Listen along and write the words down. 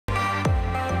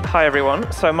Hi, everyone.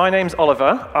 So my name's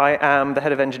Oliver. I am the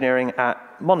head of engineering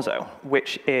at Monzo,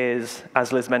 which is,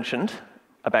 as Liz mentioned,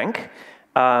 a bank.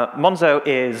 Monzo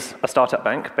is a startup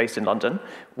bank based in London.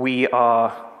 We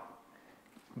are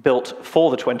built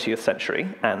for the 20th century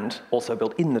and also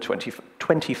built in the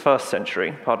 21st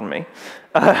century, pardon me.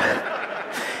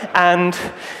 And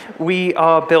we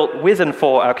are built with and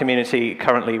for our community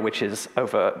currently, which is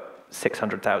over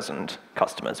 600,000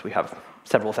 customers. We have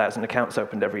several thousand accounts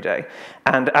opened every day.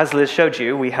 And as Liz showed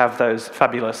you, we have those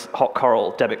fabulous hot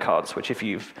coral debit cards, which if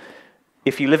you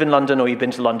live in London or you've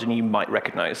been to London, you might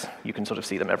recognize. You can sort of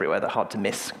see them everywhere. They're hard to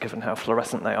miss, given how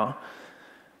fluorescent they are.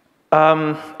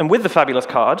 And with the fabulous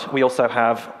card, we also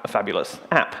have a fabulous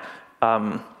app.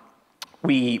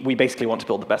 We basically want to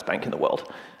build the best bank in the world.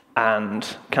 And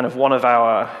kind of one of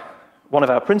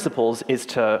our principles is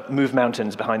to move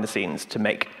mountains behind the scenes to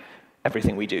make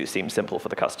everything we do seem simple for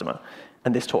the customer.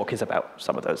 And this talk is about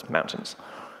some of those mountains.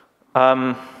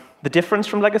 The difference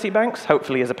from legacy banks,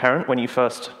 hopefully, is apparent when you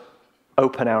first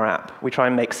open our app. We try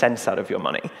and make sense out of your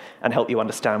money and help you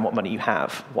understand what money you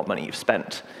have, what money you've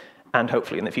spent, and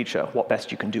hopefully in the future, what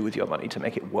best you can do with your money to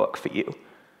make it work for you.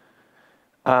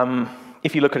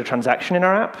 If you look at a transaction in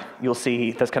our app, you'll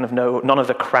see there's kind of none of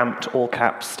the cramped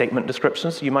all-caps statement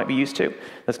descriptions you might be used to.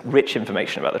 There's rich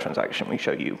information about the transaction. We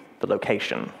show you the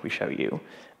location. We show you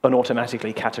an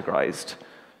automatically categorized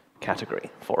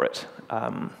category for it.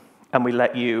 And we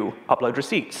let you upload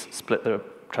receipts, split the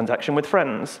transaction with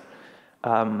friends.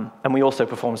 And we also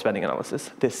perform spending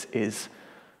analysis. This is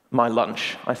my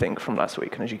lunch, I think, from last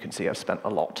week. And as you can see, I've spent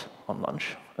a lot on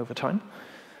lunch over time.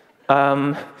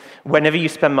 Whenever you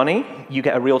spend money, you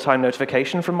get a real-time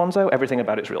notification from Monzo. Everything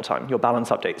about it's real-time. Your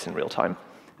balance updates in real time.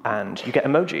 And you get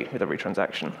emoji with every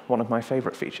transaction, one of my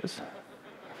favorite features.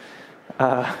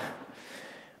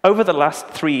 Over the last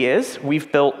 3 years,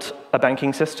 we've built a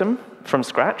banking system from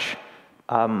scratch.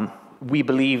 We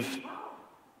believe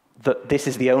that this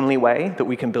is the only way that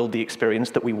we can build the experience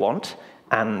that we want.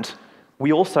 And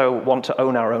we also want to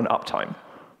own our own uptime.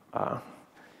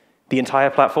 The entire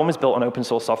platform is built on open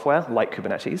source software, like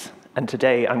Kubernetes. And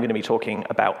today, I'm going to be talking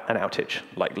about an outage,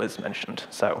 like Liz mentioned.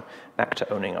 So back to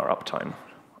owning our uptime.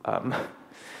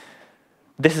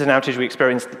 This is an outage we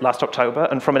experienced last October.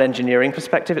 And from an engineering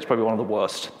perspective, it's probably one of the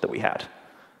worst that we had.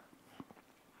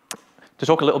 To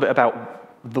talk a little bit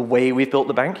about the way we've built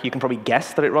the bank, you can probably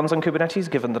guess that it runs on Kubernetes,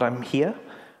 given that I'm here.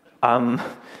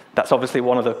 That's obviously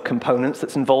one of the components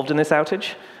that's involved in this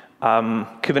outage.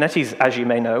 Kubernetes, as you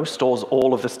may know, stores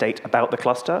all of the state about the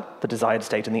cluster, the desired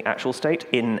state and the actual state,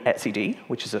 in etcd,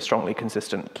 which is a strongly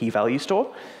consistent key value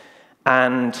store.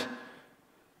 And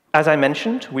as I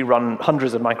mentioned, we run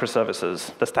hundreds of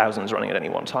microservices. There's thousands running at any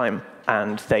one time,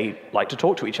 and they like to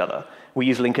talk to each other. We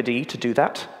use Linkerd to do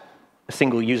that. A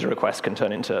single user request can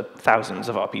turn into thousands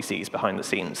of RPCs behind the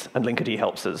scenes, and Linkerd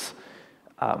helps us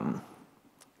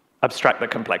abstract the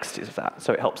complexities of that.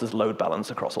 So it helps us load balance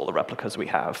across all the replicas we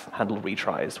have, handle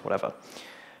retries, whatever.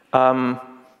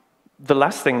 The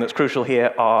last thing that's crucial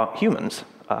here are humans.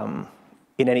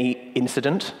 In any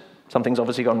incident, something's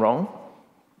obviously gone wrong.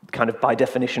 Kind of by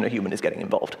definition, a human is getting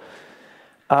involved.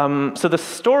 So the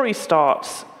story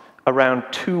starts around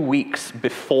 2 weeks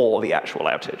before the actual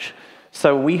outage.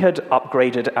 So we had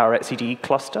upgraded our etcd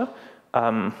cluster.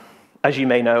 As you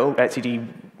may know, etcd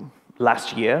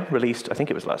last year released, I think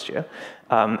it was last year,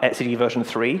 etcd version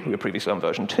 3. We were previously on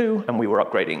version 2, and we were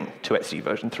upgrading to etcd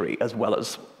version 3, as well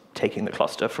as taking the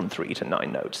cluster from 3 to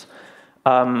 9 nodes.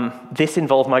 This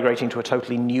involved migrating to a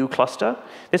totally new cluster.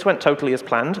 This went totally as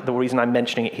planned. The reason I'm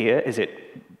mentioning it here is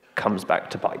it comes back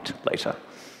to bite later.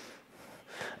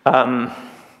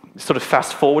 Sort of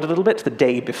fast forward a little bit to the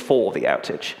day before the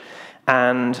outage.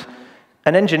 And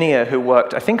an engineer who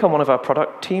worked, I think, on one of our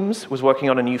product teams was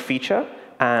working on a new feature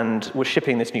and was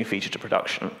shipping this new feature to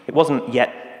production. It wasn't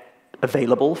yet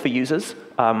available for users,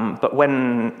 but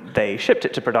when they shipped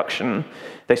it to production,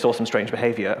 they saw some strange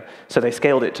behavior, so they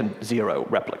scaled it to 0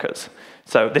 replicas.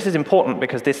 So this is important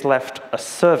because this left a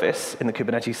service in the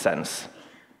Kubernetes sense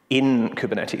in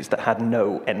Kubernetes that had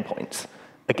no endpoints.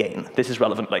 Again, this is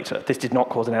relevant later. This did not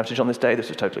cause an outage on this day. This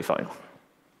was totally fine.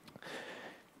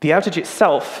 The outage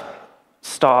itself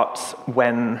starts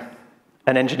when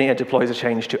an engineer deploys a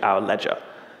change to our ledger.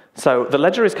 So the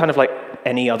ledger is kind of like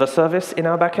any other service in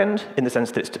our backend, in the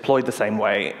sense that it's deployed the same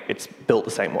way, it's built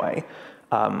the same way.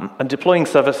 And deploying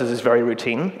services is very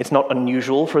routine. It's not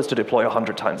unusual for us to deploy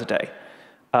 100 times a day.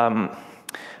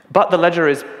 But the ledger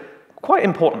is quite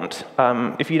important.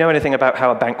 If you know anything about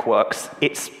how a bank works,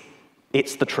 it's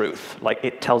the truth. Like,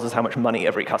 it tells us how much money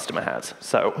every customer has.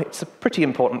 So it's a pretty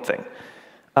important thing.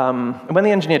 When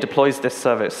the engineer deploys this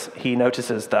service, he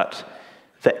notices that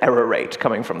the error rate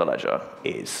coming from the ledger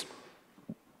is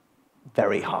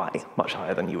very high, much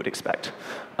higher than you would expect.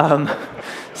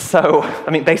 So, I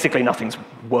mean, basically nothing's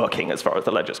working as far as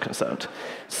the ledger's concerned.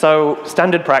 So,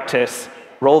 standard practice,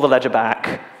 roll the ledger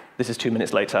back. This is 2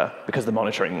 minutes later, because the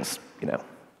monitoring's,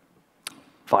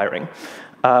 firing.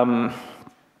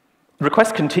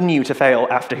 Requests continue to fail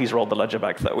after he's rolled the ledger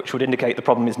back, though, which would indicate the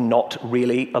problem is not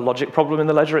really a logic problem in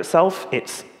the ledger itself.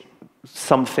 It's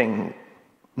something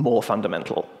more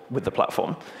fundamental with the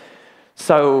platform.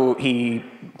 So he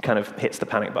kind of hits the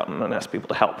panic button and asks people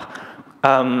to help.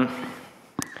 A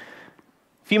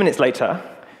few minutes later,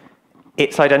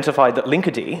 it's identified that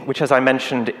Linkerd, which, as I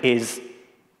mentioned, is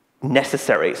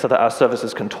necessary so that our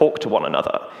services can talk to one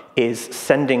another, is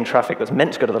sending traffic that's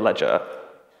meant to go to the ledger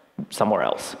somewhere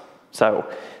else. So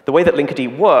the way that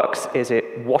Linkerd works is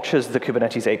it watches the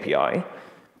Kubernetes API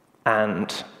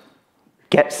and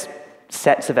gets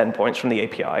sets of endpoints from the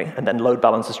API and then load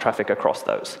balances traffic across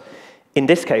those. In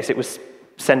this case, it was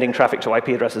sending traffic to IP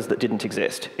addresses that didn't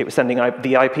exist. It was sending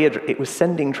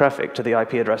traffic to the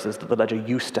IP addresses that the ledger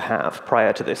used to have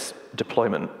prior to this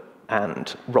deployment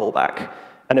and rollback.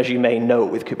 And as you may know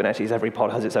with Kubernetes, every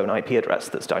pod has its own IP address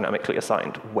that's dynamically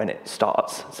assigned when it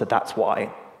starts. So that's why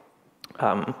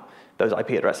those IP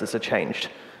addresses are changed.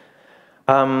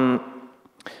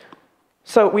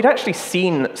 So we'd actually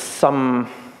seen some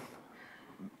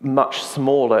much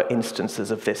smaller instances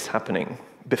of this happening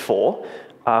before.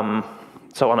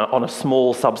 So on a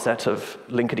small subset of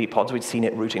Linkerd pods, we'd seen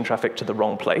it routing traffic to the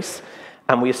wrong place.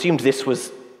 And we assumed this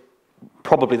was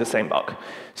probably the same bug.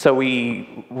 So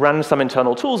we ran some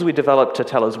internal tools we developed to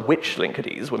tell us which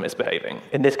Linkerds were misbehaving.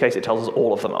 In this case, it tells us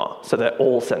all of them are. So they're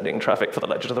all sending traffic for the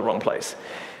ledger to the wrong place,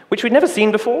 which we'd never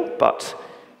seen before, but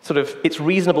sort of it's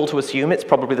reasonable to assume it's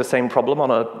probably the same problem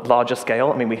on a larger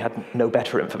scale. I mean, we had no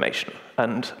better information.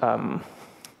 And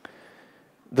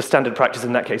the standard practice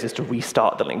in that case is to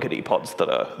restart the Linkerd pods that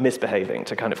are misbehaving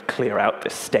to kind of clear out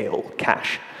this stale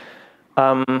cache,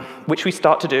 which we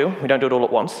start to do. We don't do it all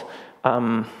at once.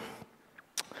 A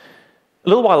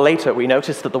little while later, we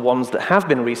noticed that the ones that have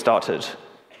been restarted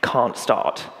can't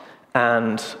start.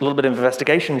 And a little bit of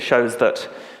investigation shows that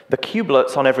the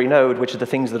kubelets on every node, which are the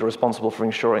things that are responsible for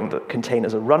ensuring that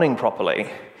containers are running properly,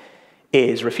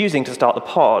 is refusing to start the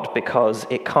pod because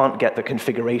it can't get the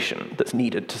configuration that's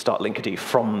needed to start Linkerd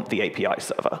from the API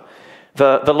server.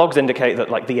 The logs indicate that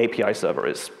the API server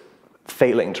is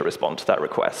failing to respond to that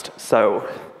request. So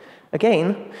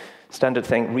again, standard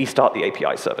thing, restart the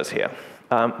API servers here.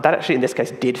 That actually, in this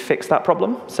case, did fix that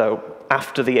problem. So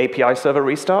after the API server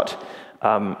restart,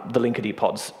 the Linkerd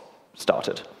pods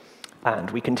started.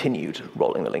 And we continued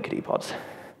rolling the Linkerd pods.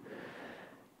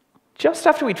 Just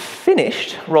after we'd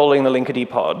finished rolling the Linkerd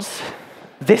pods,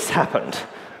 this happened.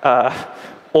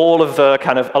 All of the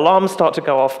kind of alarms start to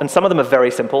go off, and some of them are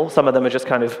very simple. Some of them are just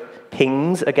kind of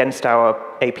pings against our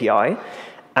API.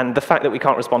 And the fact that we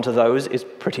can't respond to those is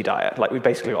pretty dire. We've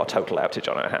basically got a total outage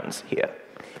on our hands here.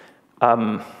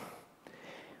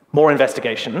 More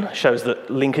investigation shows that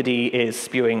Linkerd is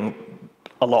spewing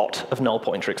a lot of null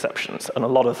pointer exceptions, and a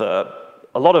lot of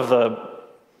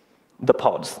the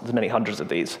pods, there's many hundreds of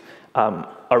these,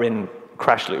 are in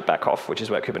crash loop backoff, which is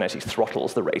where Kubernetes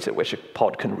throttles the rate at which a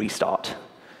pod can restart.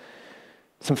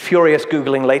 Some furious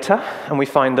Googling later, and we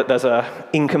find that there's an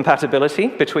incompatibility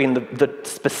between the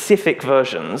specific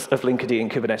versions of Linkerd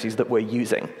and Kubernetes that we're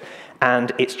using.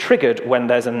 And it's triggered when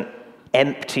there's an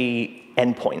empty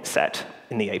endpoint set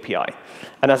in the API.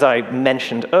 And as I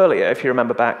mentioned earlier, if you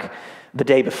remember back, the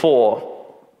day before,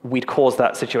 we'd caused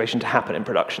that situation to happen in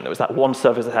production. There was that one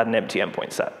service that had an empty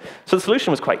endpoint set. So the solution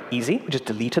was quite easy. We just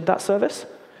deleted that service.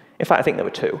 In fact, I think there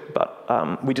were two,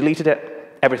 but we deleted it.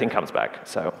 Everything comes back,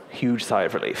 so huge sigh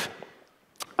of relief.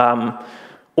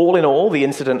 All in all, the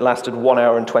incident lasted 1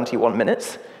 hour and 21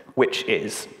 minutes, which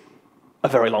is a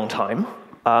very long time.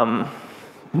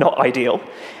 Not ideal.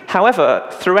 However,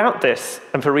 throughout this,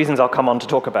 and for reasons I'll come on to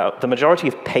talk about, the majority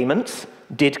of payments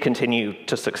did continue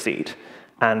to succeed.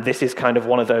 And this is kind of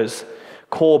one of those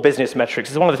core business metrics.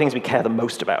 It's one of the things we care the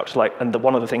most about, and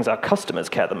one of the things our customers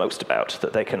care the most about,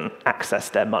 that they can access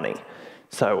their money.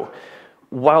 So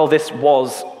while this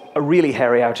was a really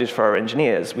hairy outage for our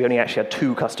engineers, we only actually had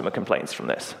 2 customer complaints from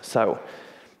this. So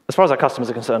as far as our customers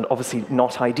are concerned, obviously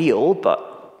not ideal,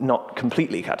 but not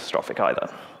completely catastrophic either.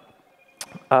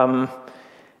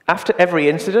 After every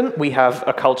incident, we have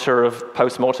a culture of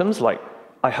postmortems, like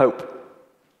I hope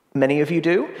many of you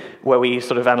do, where we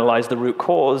sort of analyze the root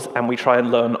cause and we try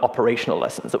and learn operational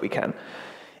lessons that we can.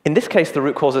 In this case, the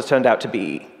root causes turned out to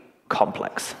be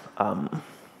complex.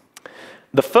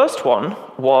 The first one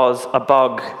was a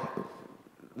bug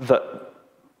that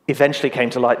eventually came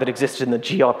to light that existed in the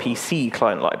gRPC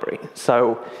client library.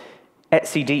 So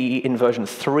etcd in version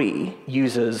 3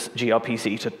 uses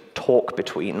gRPC to talk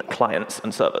between clients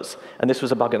and servers. And this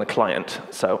was a bug in the client.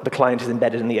 So the client is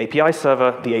embedded in the API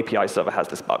server. The API server has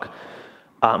this bug.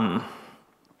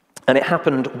 And it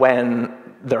happened when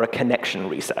there are connection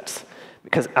resets.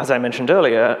 Because as I mentioned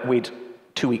earlier, we'd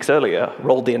 2 weeks earlier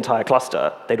rolled the entire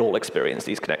cluster. They'd all experienced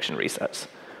these connection resets.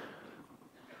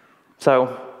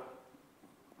 So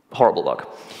horrible bug.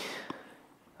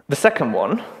 The second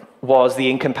one was the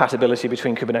incompatibility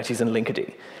between Kubernetes and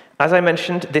Linkerd. As I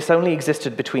mentioned, this only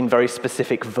existed between very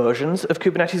specific versions of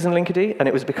Kubernetes and Linkerd, and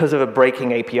it was because of a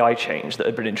breaking API change that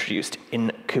had been introduced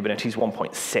in Kubernetes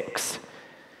 1.6.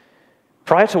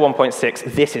 Prior to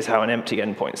 1.6, this is how an empty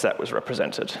endpoint set was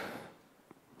represented.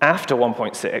 After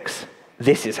 1.6,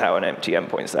 this is how an empty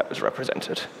endpoint set was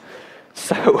represented.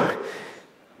 So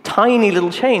tiny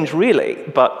little change, really,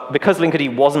 but because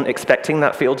Linkerd wasn't expecting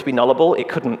that field to be nullable, it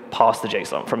couldn't pass the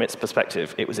JSON. From its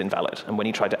perspective, it was invalid. And when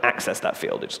you tried to access that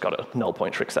field, it just got a null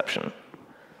pointer exception.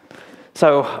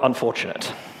 So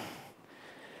unfortunate.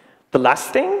 The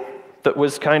last thing that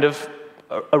was kind of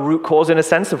a root cause, in a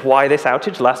sense, of why this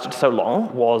outage lasted so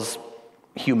long was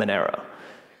human error.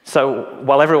 So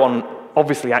while everyone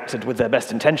obviously acted with their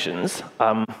best intentions,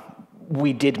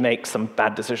 we did make some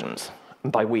bad decisions.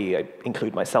 And by we, I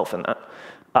include myself in that.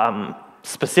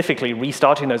 Specifically,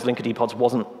 restarting those Linkerd pods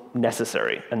wasn't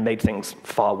necessary and made things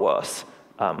far worse.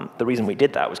 The reason we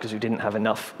did that was because we didn't have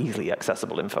enough easily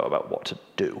accessible info about what to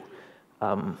do.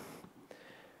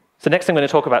 So next I'm going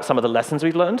to talk about some of the lessons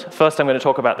we've learned. First, I'm going to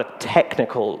talk about the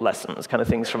technical lessons, kind of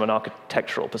things from an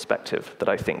architectural perspective that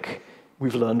I think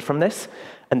we've learned from this.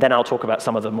 And then I'll talk about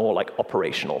some of the more like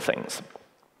operational things.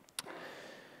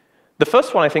 The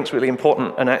first one I think is really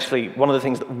important, and actually one of the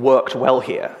things that worked well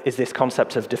here is this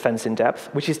concept of defense in depth,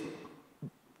 which is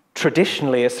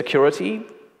traditionally a security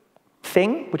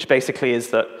thing, which basically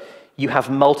is that you have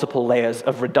multiple layers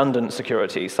of redundant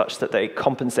security such that they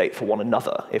compensate for one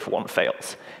another if one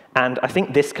fails. And I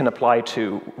think this can apply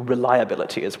to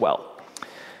reliability as well,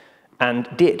 and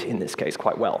did in this case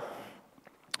quite well.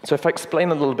 So if I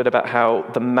explain a little bit about how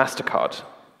the MasterCard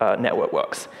network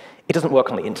works, it doesn't work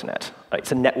on the internet.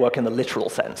 It's a network in the literal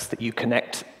sense that you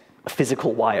connect a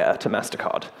physical wire to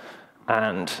MasterCard.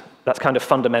 And that's kind of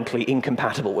fundamentally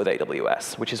incompatible with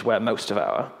AWS, which is where most of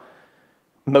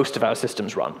our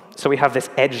systems run. So we have this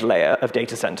edge layer of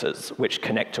data centers which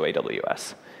connect to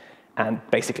AWS and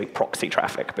basically proxy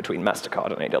traffic between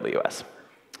MasterCard and AWS.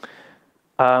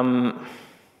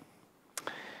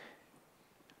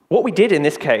 What we did in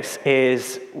this case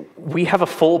is we have a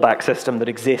fallback system that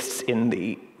exists in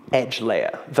the edge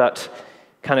layer that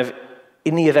kind of,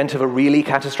 in the event of a really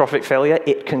catastrophic failure,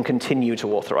 it can continue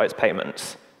to authorize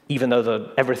payments, even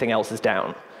though everything else is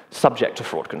down, subject to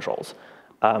fraud controls.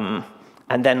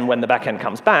 And then when the backend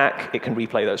comes back, it can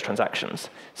replay those transactions.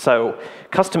 So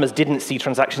customers didn't see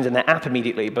transactions in their app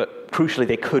immediately, but crucially,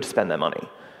 they could spend their money.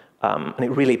 And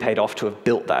it really paid off to have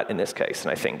built that in this case.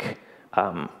 And I think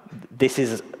this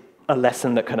is a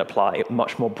lesson that can apply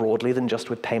much more broadly than just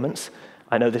with payments.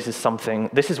 I know this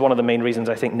is one of the main reasons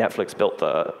I think Netflix built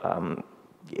the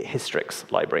Hystrix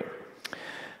library.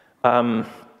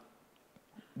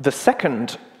 The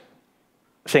second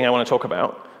thing I want to talk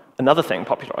about, another thing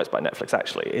popularized by Netflix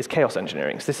actually, is chaos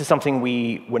engineering. So this is something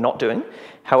we were not doing.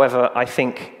 However, I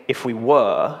think if we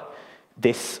were,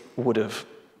 this would have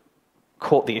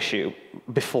caught the issue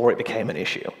before it became an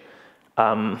issue.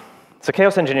 So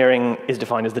chaos engineering is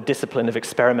defined as the discipline of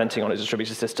experimenting on a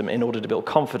distributed system in order to build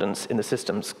confidence in the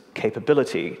system's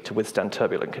capability to withstand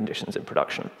turbulent conditions in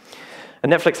production.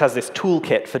 And Netflix has this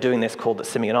toolkit for doing this called the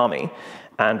Simian Army,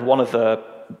 and one of the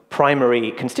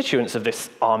primary constituents of this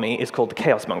army is called the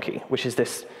Chaos Monkey, which is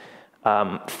this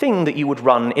thing that you would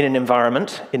run in an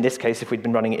environment, in this case if we'd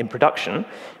been running it in production,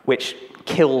 which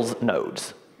kills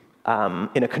nodes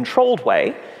in a controlled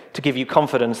way to give you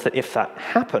confidence that if that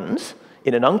happens,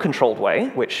 in an uncontrolled way,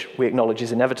 which we acknowledge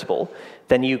is inevitable,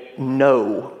 then you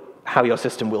know how your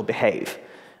system will behave.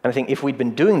 And I think if we'd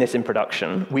been doing this in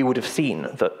production, we would have seen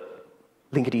that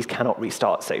Linkerds cannot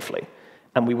restart safely.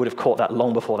 And we would have caught that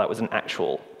long before that was an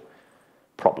actual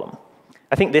problem.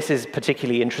 I think this is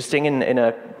particularly interesting in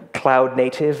a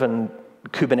cloud-native and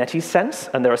Kubernetes sense,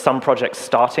 and there are some projects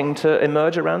starting to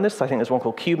emerge around this. I think there's one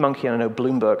called KubeMonkey, and I know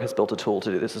Bloomberg has built a tool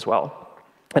to do this as well.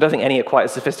 I don't think any are quite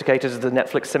as sophisticated as the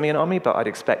Netflix Simian Army, but I'd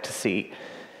expect to see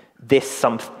this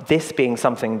being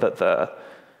something that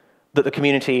the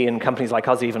community and companies like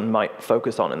us even might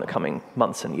focus on in the coming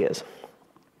months and years.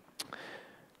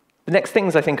 The next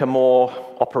things I think are more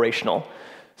operational.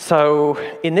 So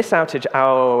in this outage,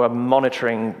 our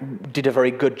monitoring did a very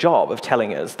good job of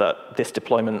telling us that this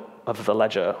deployment of the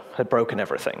ledger had broken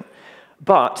everything.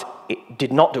 But it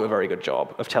did not do a very good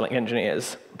job of telling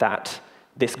engineers that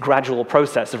this gradual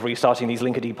process of restarting these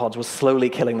Linkerd pods was slowly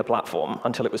killing the platform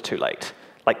until it was too late.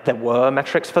 Like, there were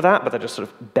metrics for that, but they're just sort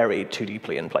of buried too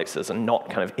deeply in places and not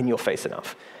kind of in your face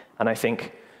enough. And I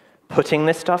think putting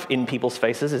this stuff in people's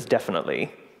faces is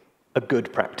definitely a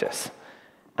good practice.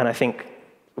 And I think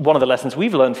one of the lessons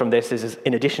we've learned from this is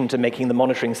in addition to making the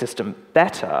monitoring system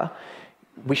better,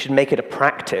 we should make it a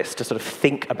practice to sort of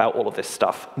think about all of this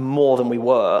stuff more than we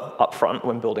were up front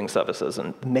when building services,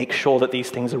 and make sure that these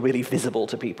things are really visible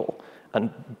to people and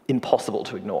impossible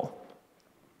to ignore.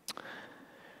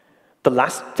 The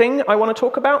last thing I want to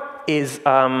talk about is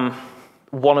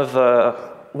one of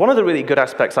the really good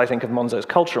aspects, I think, of Monzo's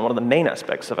culture, and one of the main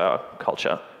aspects of our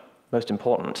culture, most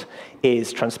important,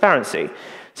 is transparency.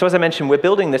 So as I mentioned, we're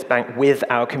building this bank with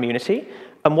our community.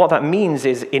 And what that means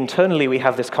is internally we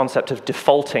have this concept of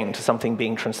defaulting to something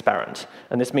being transparent.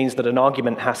 And this means that an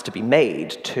argument has to be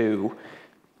made to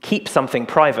keep something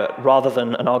private rather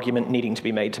than an argument needing to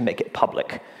be made to make it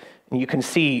public. And you can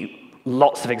see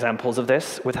lots of examples of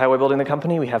this with how we're building the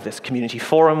company. We have this community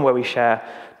forum where we share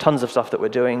tons of stuff that we're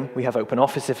doing. We have open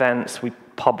office events. We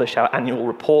publish our annual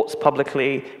reports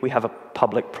publicly. We have a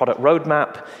public product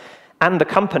roadmap. And the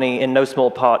company, in no small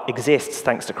part, exists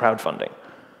thanks to crowdfunding.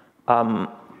 And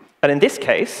in this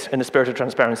case, in the spirit of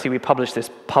transparency, we published this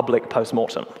public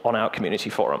postmortem on our community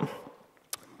forum,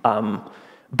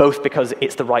 both because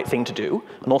it's the right thing to do,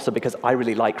 and also because I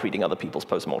really like reading other people's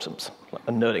postmortems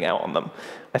and nerding out on them.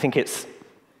 I think it's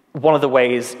one of the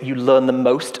ways you learn the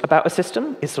most about a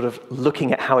system is sort of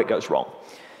looking at how it goes wrong.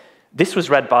 This was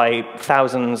read by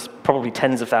thousands, probably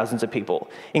tens of thousands of people,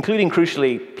 including,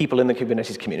 crucially, people in the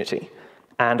Kubernetes community.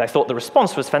 And I thought the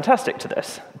response was fantastic to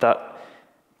this, that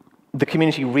the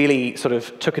community really sort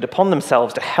of took it upon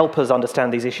themselves to help us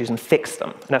understand these issues and fix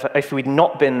them. And if we'd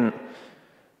not been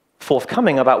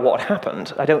forthcoming about what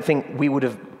happened, I don't think we would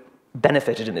have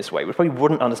benefited in this way. We probably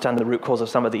wouldn't understand the root cause of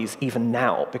some of these even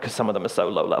now, because some of them are so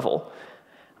low level.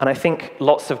 And I think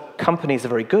lots of companies are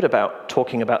very good about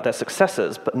talking about their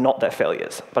successes, but not their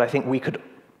failures. But I think we could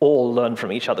all learn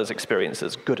from each other's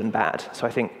experiences, good and bad. So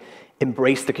I think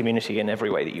embrace the community in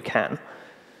every way that you can.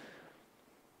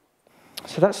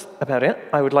 So that's about it.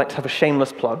 I would like to have a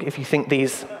shameless plug. If you think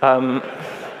these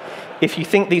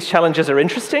challenges are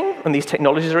interesting and these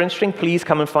technologies are interesting, please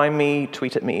come and find me,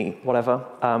 tweet at me, whatever.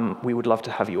 We would love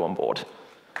to have you on board.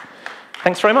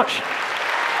 Thanks very much.